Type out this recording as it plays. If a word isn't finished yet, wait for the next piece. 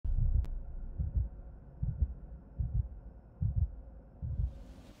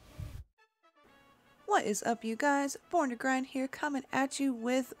What is up, you guys? Born to Grind here, coming at you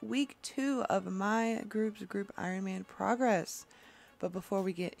with week 2 of my group's group Ironman progress. But before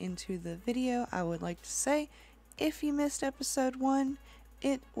we get into the video, I would like to say, if you missed episode 1,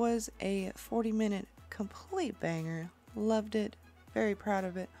 it was a 40-minute complete banger. Loved it. Very proud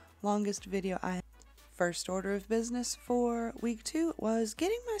of it. Longest video I had. First order of business for week 2 was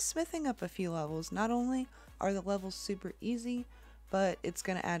getting my smithing up a few levels. Not only are the levels super easy, but it's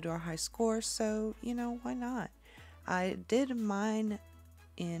going to add to our high score, so, you know, why not? I did mine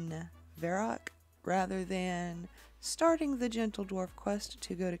in Varrock rather than starting the Gentle Dwarf quest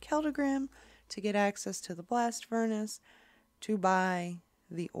to go to Keldagrim to get access to the blast furnace to buy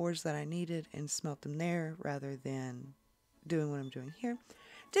the ores that I needed and smelt them there rather than doing what I'm doing here.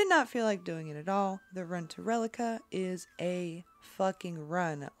 Did not feel like doing it at all. The run to Relica is a fucking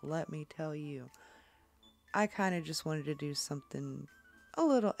run, let me tell you. I kind of just wanted to do something a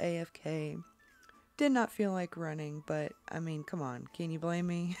little AFK. Did not feel like running, but I mean, come on, can you blame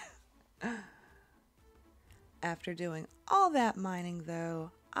me? After doing all that mining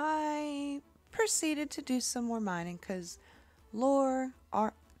though, I proceeded to do some more mining because Lore,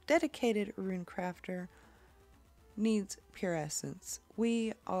 our dedicated rune crafter, needs pure essence.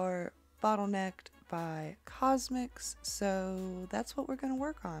 We are bottlenecked by cosmics, so that's what we're going to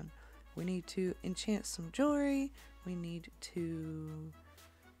work on. We need to enchant some jewelry. We need to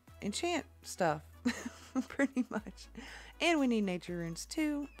enchant stuff, pretty much. And we need nature runes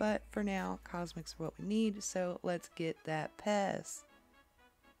too, but for now, cosmics are what we need, so let's get that pass.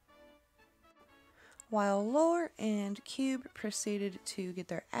 While Lore and Cube proceeded to get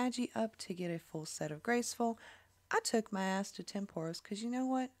their agi up to get a full set of Graceful, I took my ass to Temporos because you know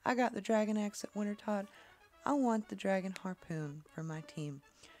what? I got the Dragon Axe at Wintertodt. I want the Dragon Harpoon for my team.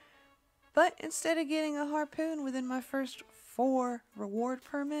 But instead of getting a harpoon within my first 4 reward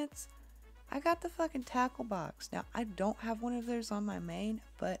permits, I got the fucking tackle box. Now, I don't have one of those on my main,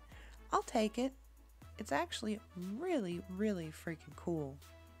 but I'll take it. It's actually really, really freaking cool.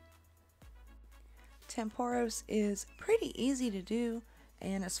 Temporos is pretty easy to do,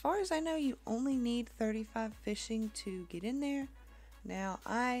 and as far as I know, you only need 35 fishing to get in there. Now,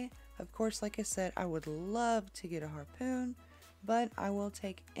 of course, like I said, I would love to get a harpoon, but I will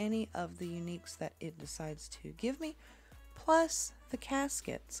take any of the uniques that it decides to give me, plus the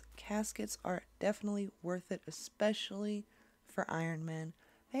caskets. Caskets are definitely worth it, especially for Iron Men.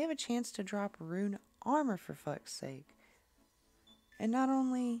 They have a chance to drop rune armor, for fuck's sake. And not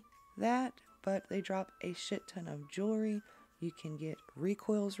only that, but they drop a shit ton of jewelry. You can get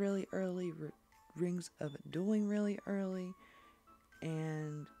recoils really early, rings of dueling really early,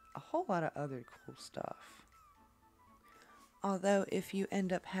 and a whole lot of other cool stuff. Although if you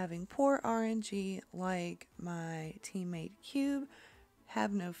end up having poor RNG like my teammate Cube,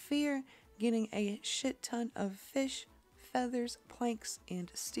 have no fear, getting a shit ton of fish, feathers, planks,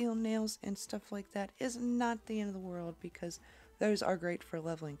 and steel nails and stuff like that is not the end of the world because those are great for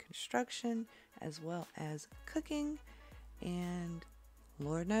leveling construction as well as cooking, and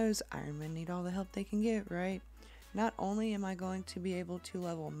Lord knows Iron Men need all the help they can get, right? Not only am I going to be able to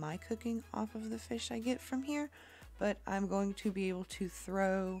level my cooking off of the fish I get from here, but I'm going to be able to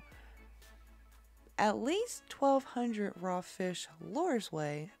throw at least 1,200 raw fish Lore's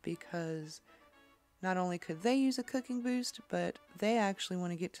way because not only could they use a cooking boost, but they actually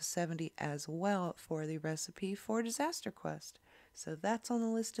want to get to 70 as well for the recipe for Disaster Quest. So that's on the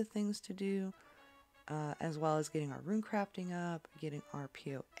list of things to do, as well as getting our rune crafting up, getting our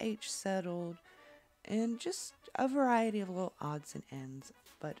POH settled, and just a variety of little odds and ends.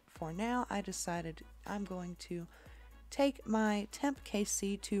 But for now, I decided I'm going to take my temp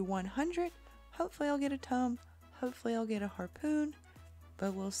KC to 100. Hopefully I'll get a tome. Hopefully I'll get a harpoon.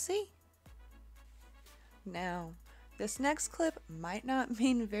 But we'll see. Now, this next clip might not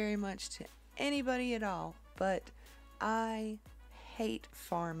mean very much to anybody at all, but I hate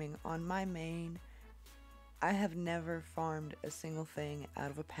farming on my main. I have never farmed a single thing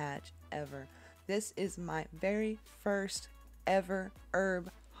out of a patch ever. This is my very first ever herb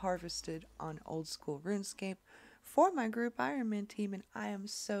harvested on old school RuneScape for my group Ironman team, and I am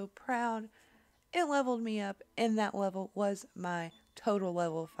so proud. It leveled me up, and that level was my total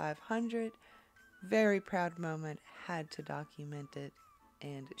level 500. Very proud moment. Had to document it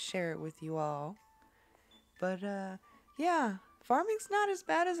and share it with you all. But yeah, farming's not as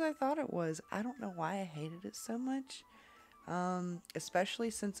bad as I thought it was. I don't know why I hated it so much. Especially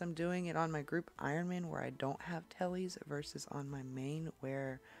since I'm doing it on my group Ironman where I don't have tellies versus on my main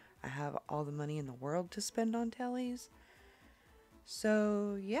where I have all the money in the world to spend on tellies.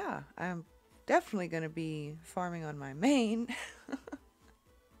 So yeah, I'm definitely going to be farming on my main.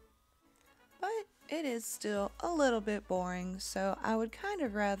 But it is still a little bit boring, so I would kind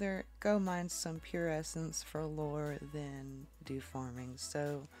of rather go mine some pure essence for lore than do farming.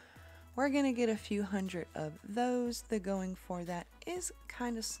 So we're gonna get a few hundred of those. The going for that is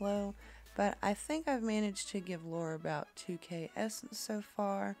kind of slow, but I think I've managed to give lore about 2k essence so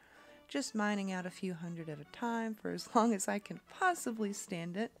far, just mining out a few hundred at a time for as long as I can possibly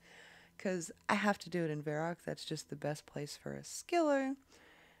stand it, because I have to do it in Varrock. That's just the best place for a skiller.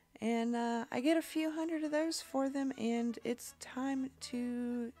 And I get a few hundred of those for them, and it's time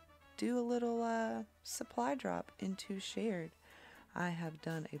to do a little supply drop into shared. I have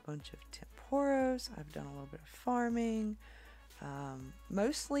done a bunch of temporos, I've done a little bit of farming,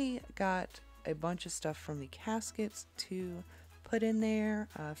 mostly got a bunch of stuff from the caskets to put in there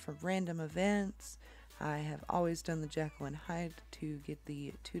from random events. I have always done the Jekyll and Hyde to get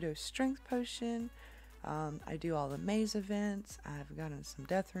the 2-dose strength potion. I do all the maze events. I've gotten some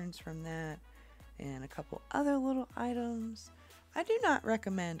death runes from that and a couple other little items. I do not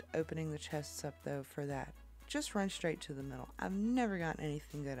recommend opening the chests up though for that. Just run straight to the middle. I've never gotten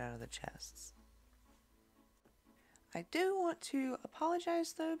anything good out of the chests. I do want to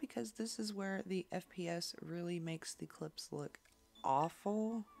apologize though, because this is where the FPS really makes the clips look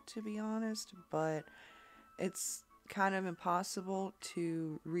awful, to be honest, but it's kind of impossible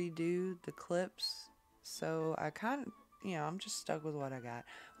to redo the clips. So I kind of, I'm just stuck with what I got.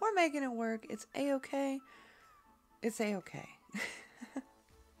 We're making it work. It's a-okay. It's a-okay.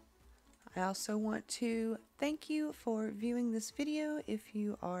 I also want to thank you for viewing this video. If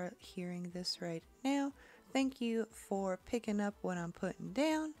you are hearing this right now, thank you for picking up what I'm putting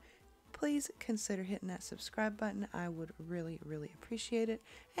down. Please consider hitting that subscribe button. I would really, really appreciate it.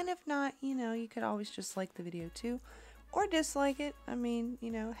 And if not, you could always just like the video too, or dislike it. I mean,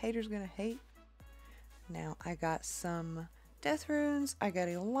 haters gonna hate. Now I got some death runes. I got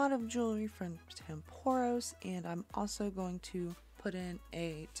a lot of jewelry from Temporos, and I'm also going to put in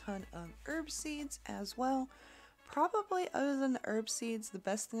a ton of herb seeds as well. Probably other than the herb seeds, the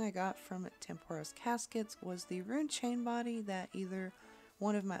best thing I got from Temporos caskets was the rune chain body that either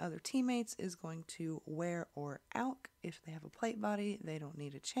one of my other teammates is going to wear or alch. If they have a plate body, they don't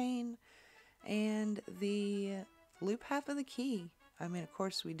need a chain. And the loop half of the key. I mean, of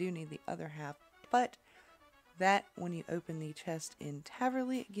course, we do need the other half, but that, when you open the chest in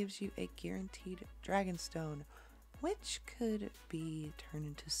Taverley, it gives you a guaranteed dragonstone, which could be turned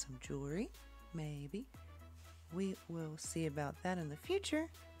into some jewelry, maybe. We will see about that in the future,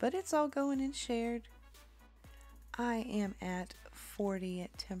 but it's all going in shared. I am at 40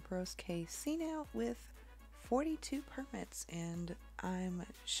 Temporos KC now with 42 permits, and I'm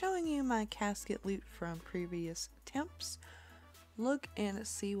showing you my casket loot from previous temps. Look and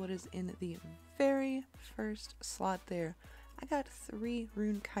see what is in the very first slot there. I got 3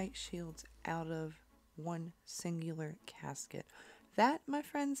 rune kite shields out of one singular casket. That, my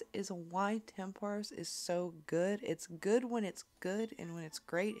friends, is why Temporos is so good. It's good when it's good, and when it's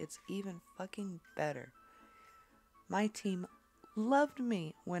great, it's even fucking better. My team loved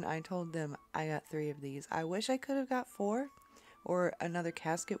me when I told them I got 3 of these. I wish I could have got 4, or another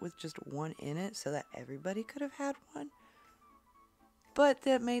casket with just 1 in it so that everybody could have had 1. But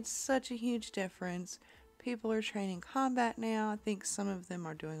that made such a huge difference. People are training combat now. I think some of them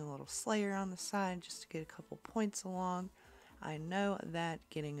are doing a little Slayer on the side just to get a couple points along. I know that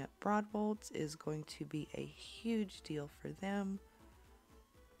getting up broad bolts is going to be a huge deal for them.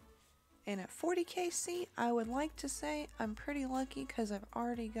 And at 40 KC, I would like to say I'm pretty lucky because I've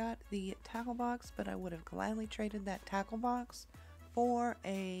already got the tackle box, but I would have gladly traded that tackle box for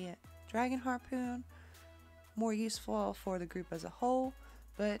a dragon harpoon. More useful for the group as a whole,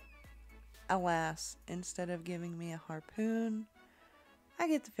 but alas, instead of giving me a harpoon, I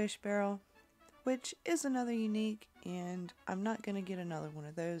get the fish barrel, which is another unique, and I'm not going to get another one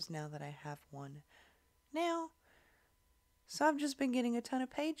of those now that I have one now. So I've just been getting a ton of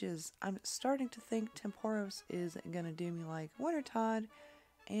pages. I'm starting to think Temporos is going to do me like Winter Todd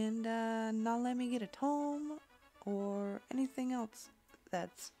and not let me get a tome or anything else.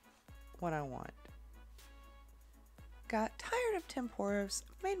 That's what I want. Got tired of Temporos,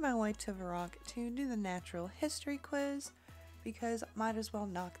 made my way to Varrock to do the natural history quiz, because might as well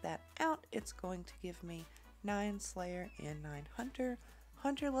knock that out. It's going to give me 9 Slayer and 9 Hunter.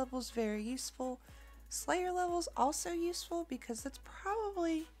 Hunter level's very useful. Slayer level's also useful because that's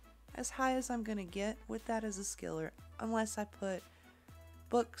probably as high as I'm going to get with that as a skiller, unless I put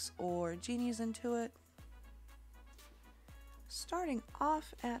books or genies into it. Starting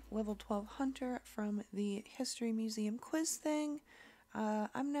off at level 12 Hunter from the History Museum quiz thing.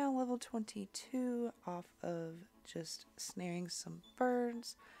 I'm now level 22 off of just snaring some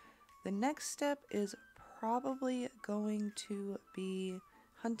birds. The next step is probably going to be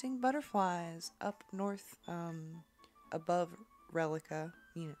hunting butterflies up north, above Relica,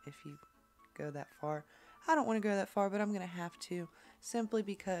 you know, if you go that far. I don't want to go that far, but I'm going to have to, simply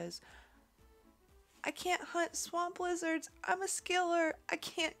because I can't hunt swamp lizards. I'm a skiller. I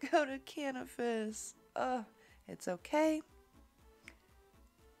can't go to Canifis. It's okay.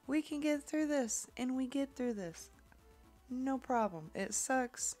 We can get through this, and we get through this. No problem. It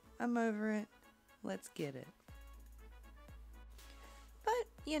sucks. I'm over it. Let's get it. But,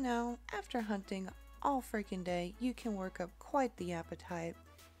 you know, after hunting all freaking day, you can work up quite the appetite.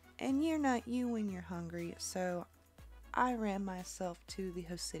 And you're not you when you're hungry, so I ran myself to the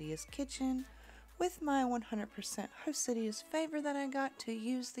Hosidius kitchen with my 100% Hosidius favor that I got to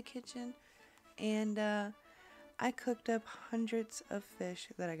use the kitchen. And I cooked up hundreds of fish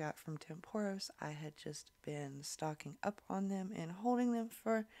that I got from Temporos. I had just been stocking up on them and holding them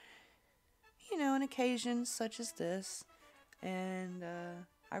for, you know, an occasion such as this. And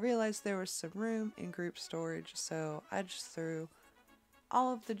I realized there was some room in group storage, so I just threw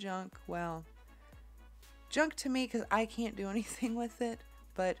all of the junk, well, junk to me because I can't do anything with it,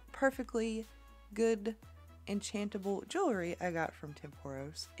 but perfectly good enchantable jewelry I got from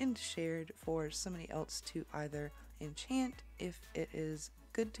Temporos and shared for somebody else to either enchant if it is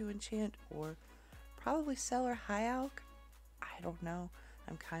good to enchant, or probably sell or high alch. I don't know.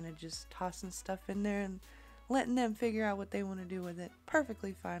 I'm kind of just tossing stuff in there and letting them figure out what they want to do with it.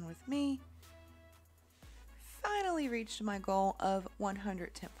 Perfectly fine with me. Finally reached my goal of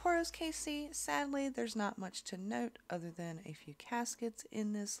 100 Temporos KC. Sadly, there's not much to note other than a few caskets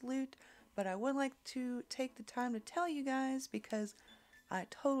in this loot, but I would like to take the time to tell you guys because I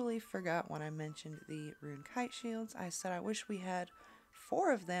totally forgot when I mentioned the rune kite shields. I said I wish we had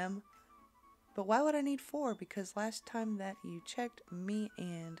 4 of them, but why would I need 4? Because last time that you checked, me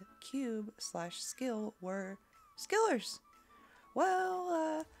and Cube/Skill were skillers.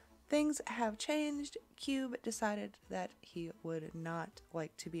 Well, things have changed. Cube decided that he would not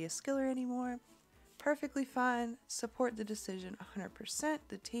like to be a skiller anymore. Perfectly fine. Support the decision 100%.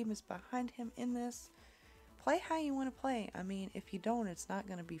 The team is behind him in this. Play how you want to play. I mean, if you don't, it's not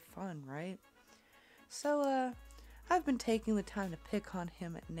going to be fun, right? So, I've been taking the time to pick on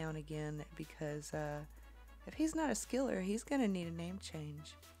him now and again because, if he's not a skiller, he's going to need a name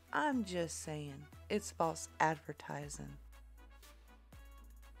change. I'm just saying. It's false advertising.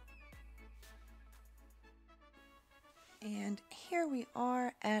 And here we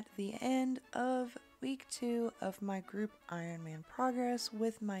are at the end of week 2 of my group Ironman progress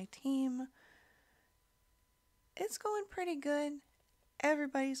with my team. It's going pretty good.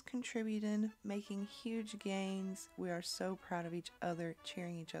 Everybody's contributing, making huge gains. We are so proud of each other,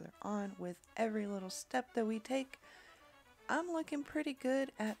 cheering each other on with every little step that we take. I'm looking pretty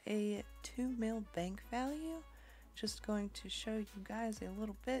good at a 2 mil bank value. Just going to show you guys a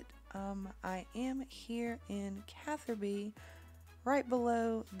little bit. I am here in Catherby, right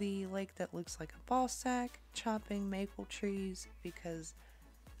below the lake that looks like a ball sack, chopping maple trees because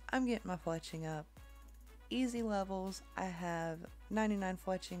I'm getting my fletching up. Easy levels. I have 99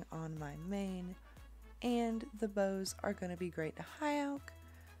 fletching on my main, and the bows are going to be great to high alch.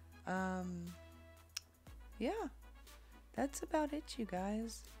 Yeah, that's about it, you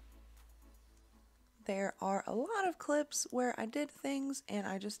guys. There are a lot of clips where I did things and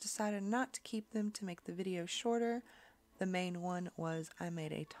I just decided not to keep them to make the video shorter. The main one was I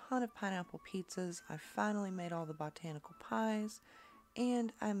made a ton of pineapple pizzas. I finally made all the botanical pies,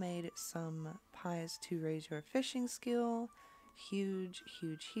 and I made some pies to raise your fishing skill. Huge,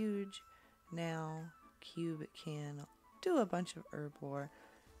 huge, huge. Now Cube can do a bunch of herb lore.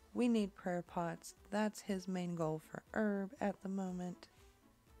 We need prayer pots. That's his main goal for herb at the moment.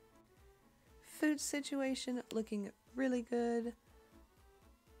 Food situation looking really good.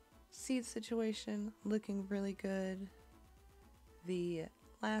 Seed situation looking really good. The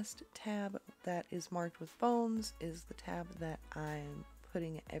last tab that is marked with bones is the tab that I'm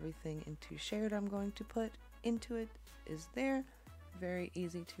putting everything into shared. I'm going to put into it is there. Very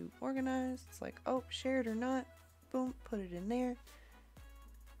easy to organize. It's like, oh, shared or not, boom, put it in there.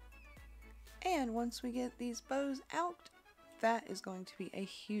 And once we get these bows out, that is going to be a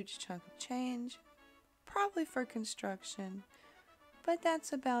huge chunk of change, probably for construction. But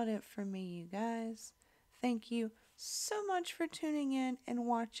that's about it for me, you guys. Thank you so much for tuning in and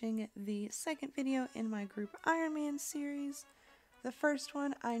watching the second video in my group Ironman series. The first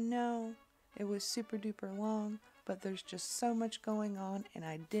one, I know it was super duper long, but there's just so much going on and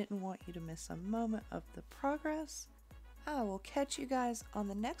I didn't want you to miss a moment of the progress. I will catch you guys on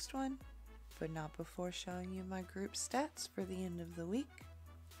the next one, but not before showing you my group stats for the end of the week.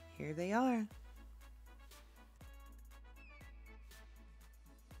 here they are.